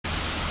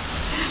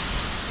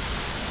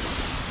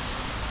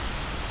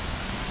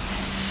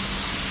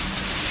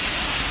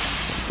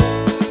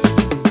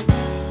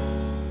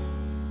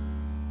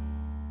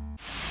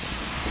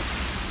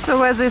The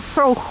weather is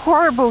so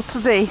horrible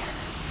today.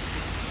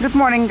 Good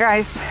morning,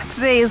 guys.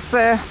 Today is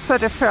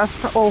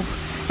 31st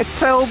of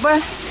October.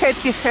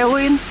 Happy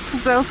Halloween to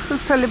those who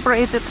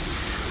celebrate it.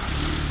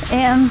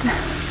 And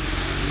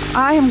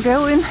I am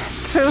going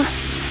to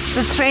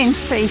the train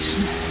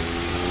station.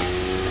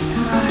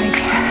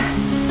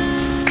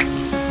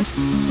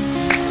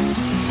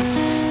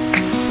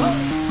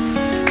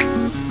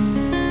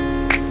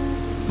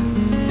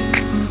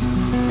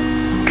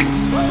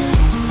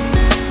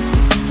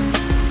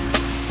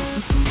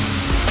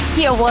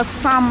 Here was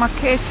summer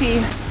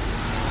coffee,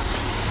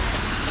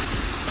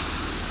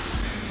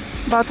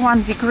 about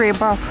 1 degree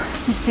above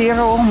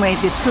zero,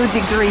 maybe 2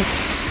 degrees.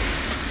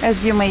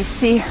 As you may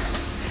see,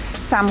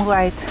 some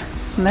light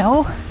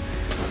snow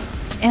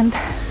and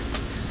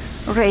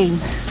rain.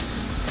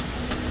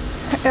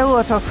 A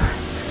lot of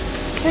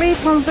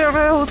sleet on the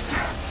roads,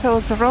 so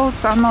the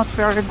roads are not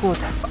very good.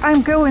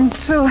 I'm going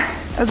to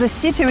the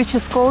city which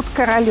is called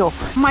Korolev.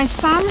 My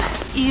son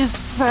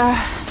is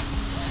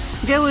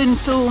going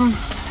to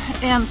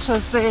enter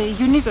the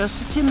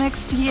university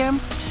next year,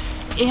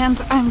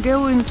 and I'm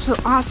going to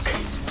ask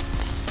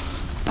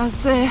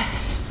the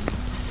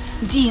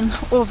dean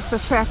of the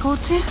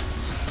faculty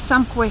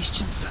some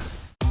questions.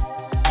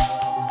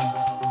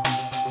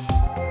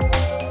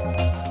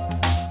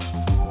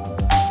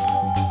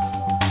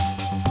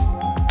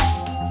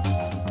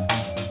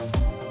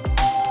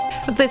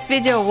 This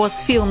video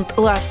was filmed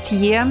last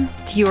year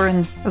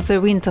during the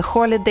winter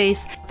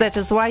holidays. That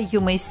is why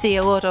you may see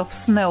a lot of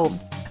snow.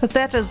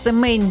 That is the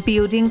main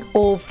building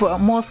of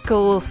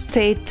Moscow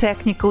State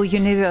Technical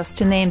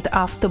University, named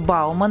after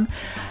Bauman.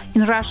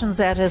 In Russian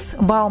that is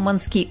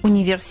Baumansky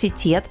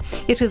Universitet.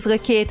 It is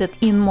located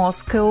in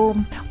Moscow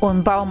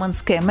on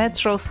Baumanskaya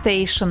metro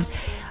station.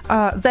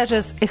 That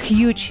is a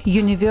huge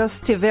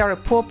university, very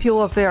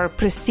popular, very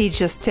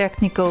prestigious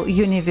technical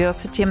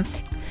university.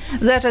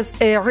 That is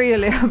a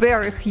really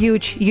very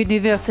huge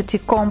university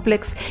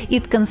complex.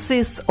 It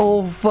consists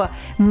of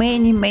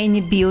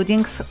many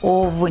buildings,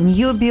 of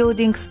new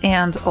buildings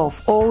and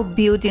of old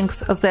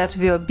buildings that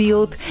were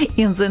built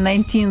in the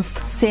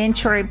 19th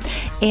century.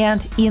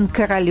 And in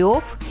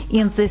Korolev,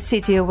 in the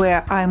city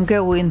where I'm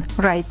going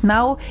right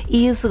now,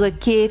 is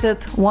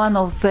located one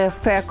of the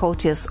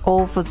faculties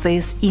of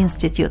this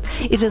institute.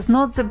 It is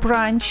not the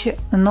branch,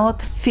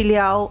 not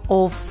filial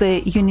of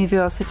the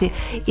university.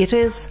 It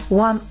is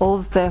one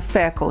of the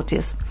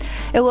faculties.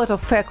 A lot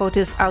of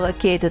faculties are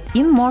located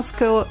in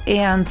Moscow,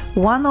 and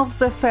one of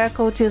the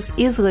faculties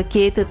is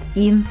located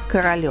in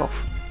Korolev.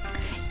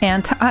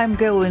 And I'm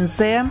going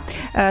there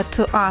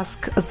to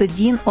ask the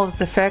dean of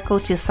the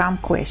faculty some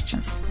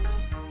questions.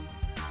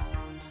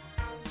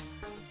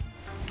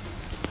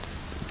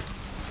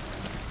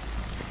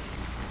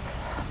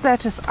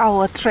 That is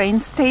our train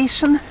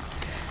station.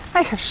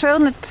 I have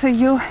shown it to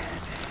you.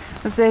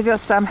 There were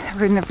some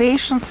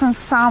renovations in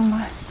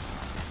summer.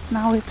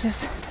 Now it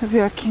is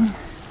working.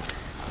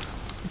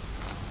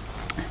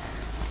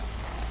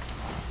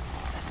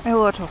 A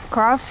lot of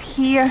cars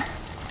here,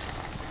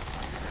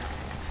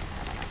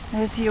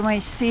 as you may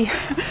see,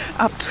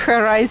 up to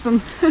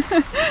horizon.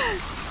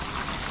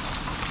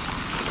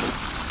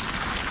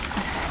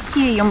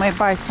 Here you may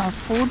buy some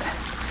food,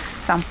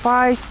 some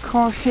pies,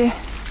 coffee.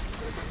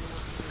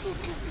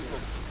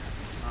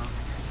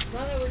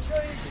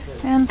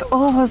 And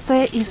over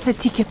there is the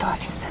ticket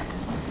office.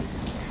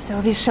 So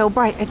we shall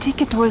buy a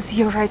ticket with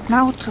you right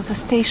now to the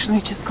station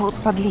which is called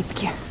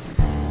Podlipki.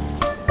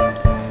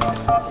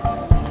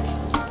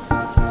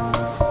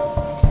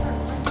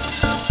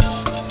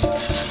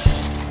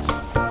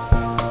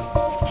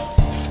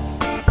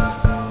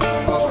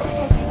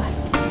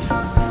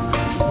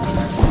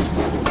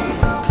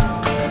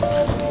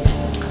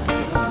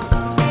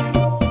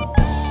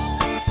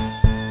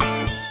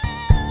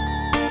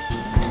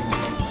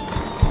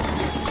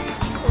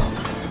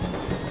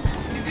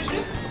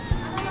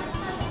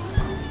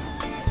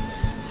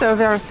 So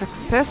very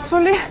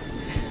successfully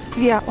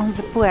we are on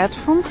the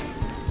platform,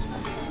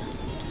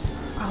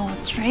 our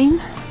train.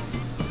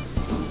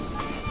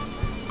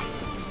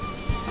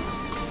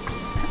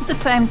 The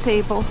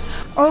timetable.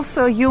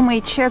 Also you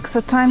may check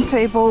the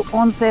timetable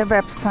on their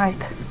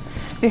website.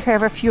 We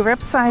have a few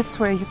websites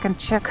where you can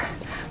check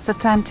the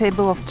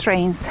timetable of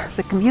trains,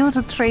 the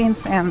commuter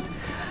trains and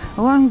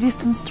long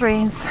distance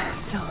trains.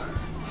 So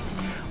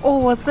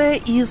over there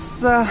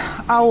is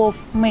our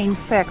main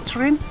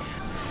factory,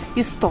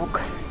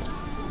 Istok.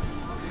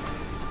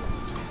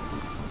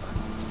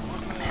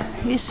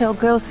 We shall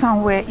go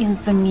somewhere in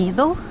the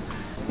middle,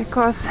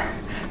 because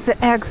the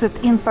exit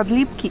in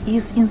Podlipki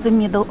is in the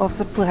middle of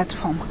the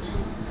platform.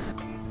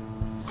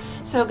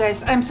 So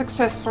guys, I'm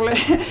successfully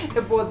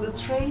aboard the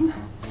train.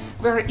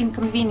 Very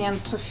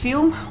inconvenient to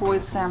film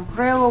with the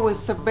umbrella,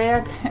 with the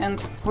bag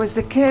and with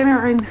the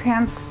camera in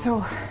hand.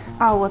 So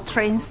our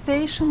train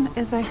station,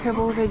 as I have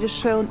already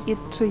shown it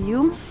to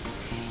you,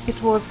 it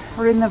was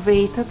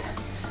renovated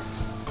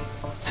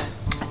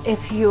a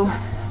few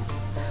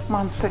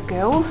months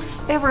ago.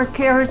 Every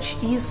carriage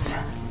is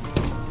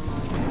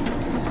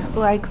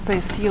like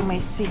this, you may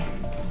see.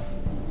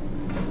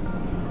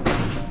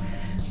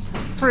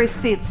 3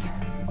 seats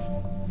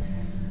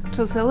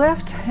to the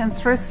left and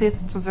 3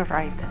 seats to the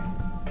right.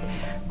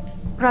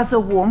 Rather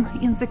warm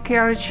in the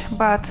carriage,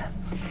 but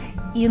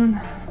in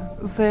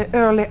the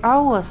early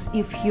hours,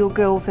 if you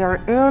go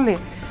very early,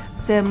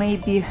 there may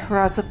be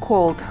rather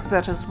cold.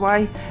 That is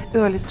why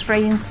early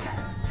trains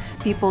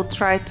people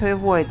try to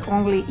avoid,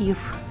 only if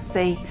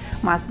they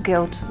must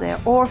go to their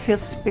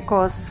office,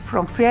 because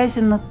from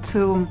Fryazino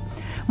to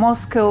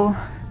Moscow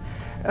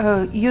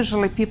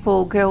usually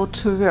people go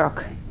to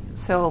work.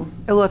 So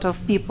a lot of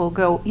people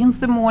go in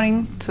the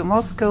morning to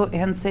Moscow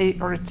and they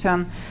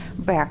return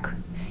back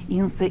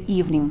in the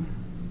evening.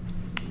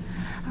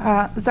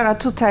 There are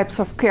 2 types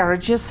of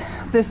carriages.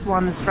 This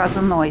one is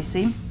rather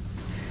noisy,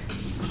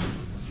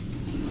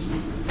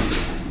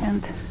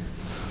 and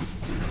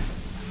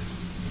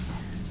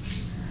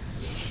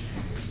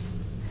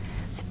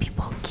the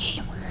people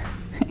came.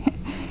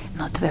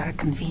 Not very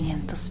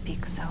convenient to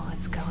speak, so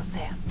let's go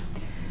there.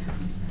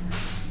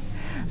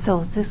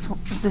 So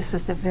this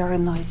is a very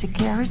noisy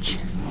carriage,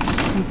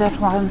 and that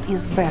one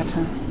is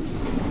better.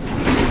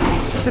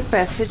 The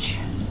passage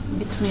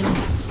between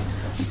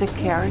the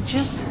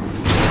carriages.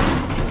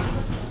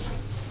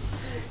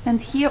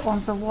 And here on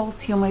the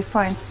walls you may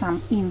find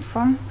some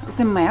info,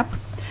 the map.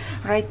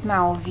 Right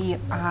now we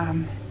are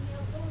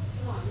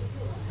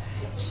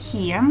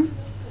here,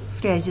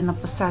 Fryazino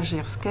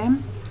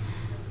Passagierskaya.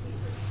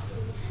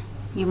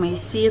 You may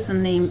see the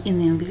name in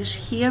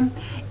English here,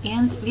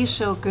 and we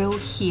shall go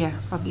here,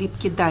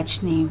 Podlipki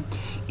Dachny.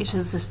 It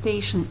is the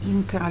station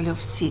in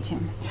Korolev City.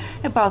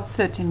 About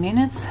 30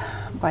 minutes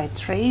by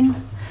train.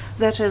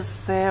 That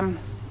is the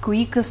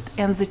quickest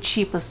and the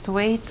cheapest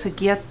way to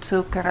get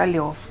to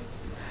Korolev.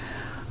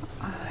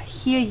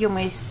 Here you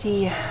may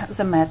see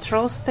the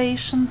metro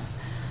station,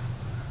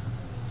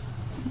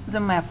 the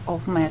map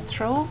of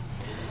metro,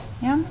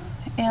 yeah,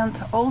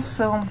 and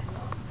also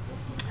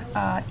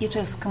it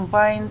is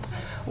combined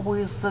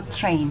with the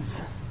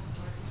trains.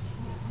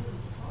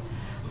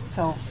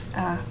 So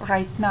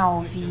right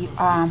now we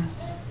are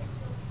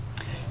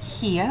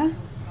here,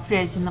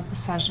 Fryazino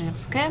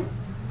Passagierskaya,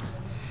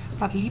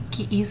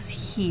 Podlipki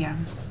is here,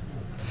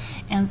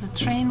 and the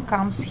train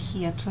comes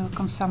here to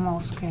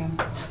Komsomolskaya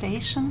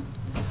station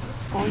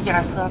or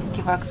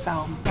Yaroslavsky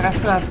Vokzal.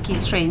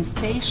 Yaroslavsky train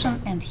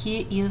station, and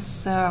here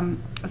is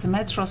the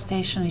metro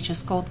station, which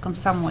is called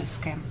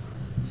Komsomolskaya.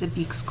 The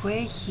big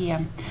square here,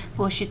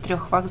 Площадь 3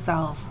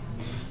 вокзалов,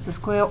 the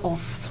square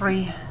of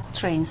 3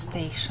 train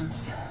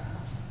stations.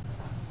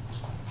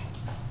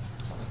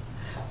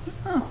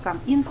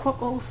 Some info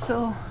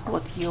also,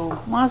 what you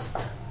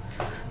must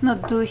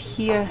not do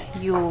here.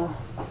 You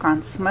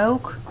can't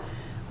smoke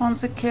on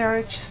the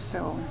carriage,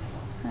 so,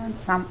 and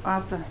some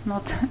other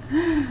not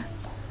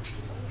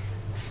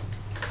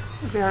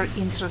very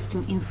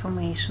interesting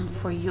information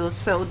for you.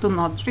 So do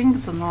not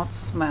drink, do not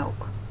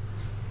smoke.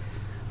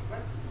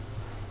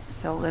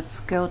 So let's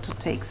go to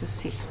take the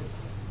seat.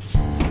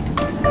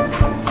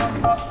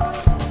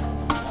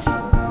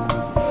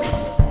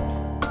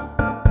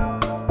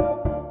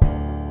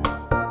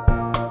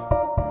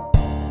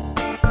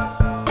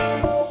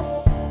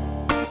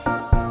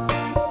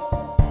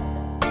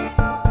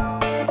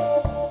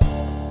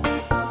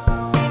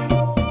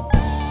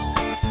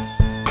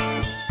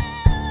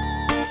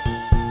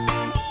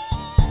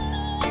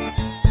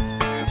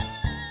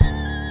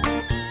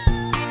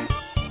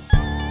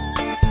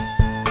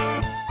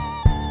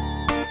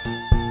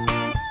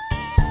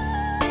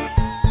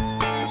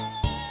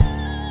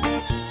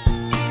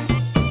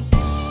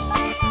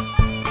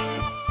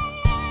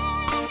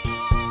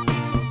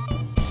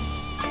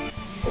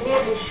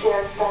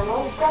 Следующая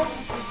остановка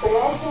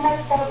Фрязино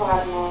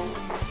Товарная.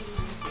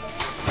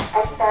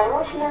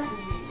 Осторожно,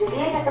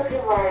 двери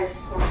закрываются.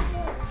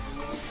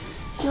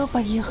 Все,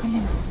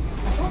 поехали.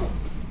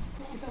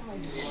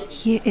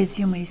 Here, as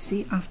you may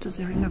see, after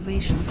the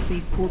renovations,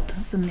 they put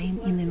the name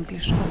in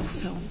English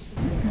also.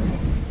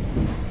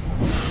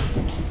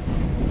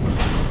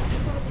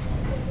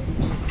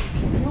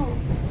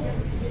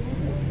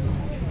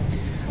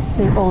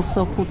 They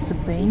also put the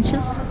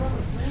benches,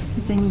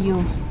 the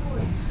new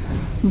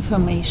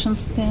information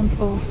stand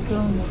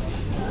also.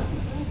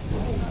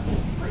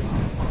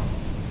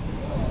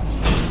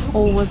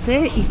 Over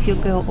there, if you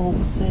go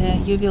over there,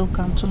 you will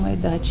come to my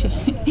dacha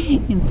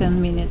in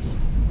 10 minutes.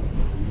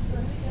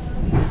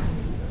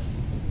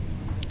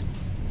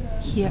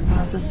 Here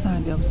are the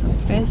suburbs of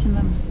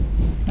Fryazino.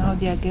 Now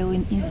we are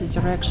going in the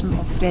direction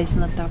of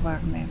Fryazino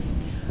Tovarnaya.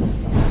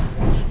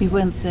 We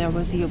went there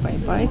with you by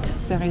bike.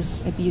 There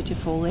is a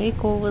beautiful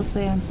lake over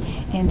there,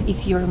 and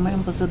if you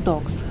remember the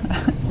dogs,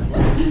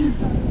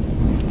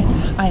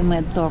 I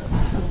met dogs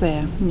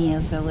there near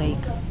the lake.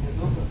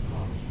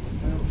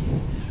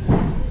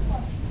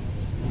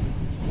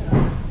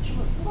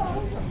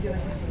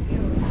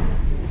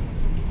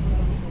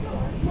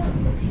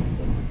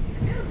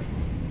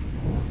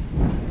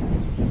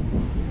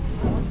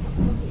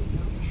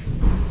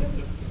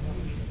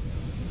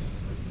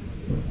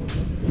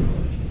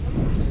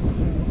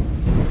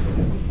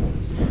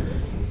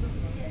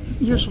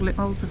 Usually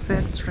all the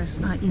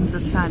factories are in the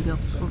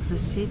suburbs of the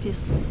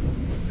cities,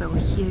 so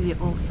here we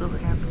also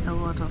have a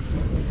lot of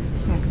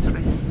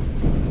factories.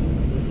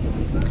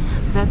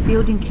 That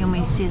building you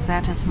may see,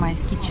 that is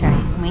Maisky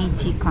Chai, May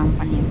Tea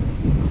Company.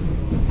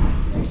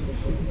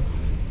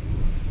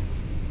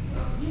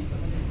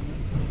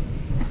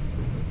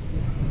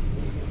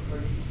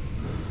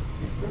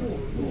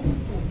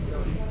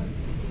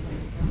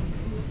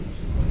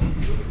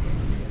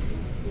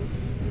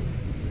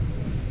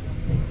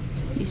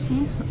 You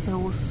see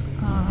those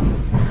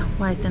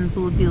white and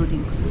blue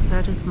buildings,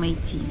 that is May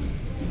Tea.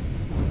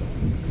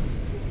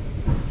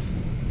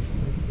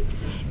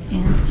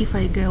 And if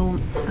I go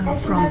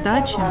from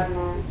Dacha,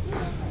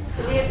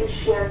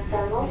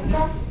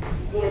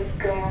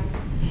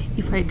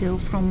 if I go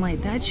from my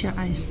dacha,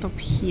 I stop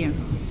here.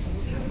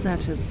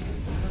 That is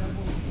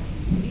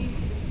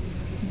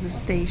the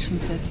station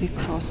that we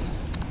cross.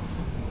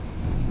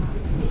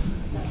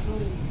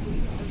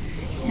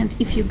 And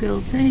if you go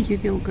there, you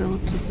will go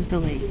to the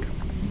lake.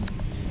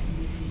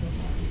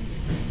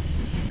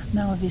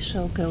 Now we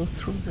shall go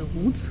through the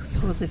woods,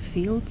 through the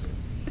fields.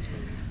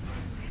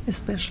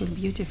 Especially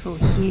beautiful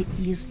here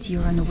is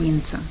during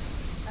winter,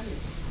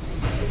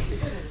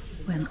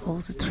 when all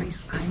the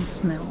trees are in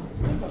snow.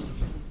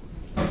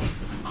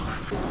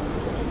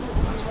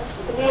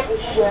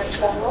 Следующая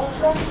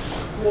остановка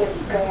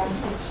Невская.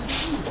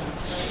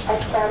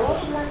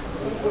 Осторожно,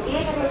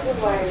 двери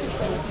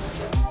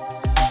закрываются.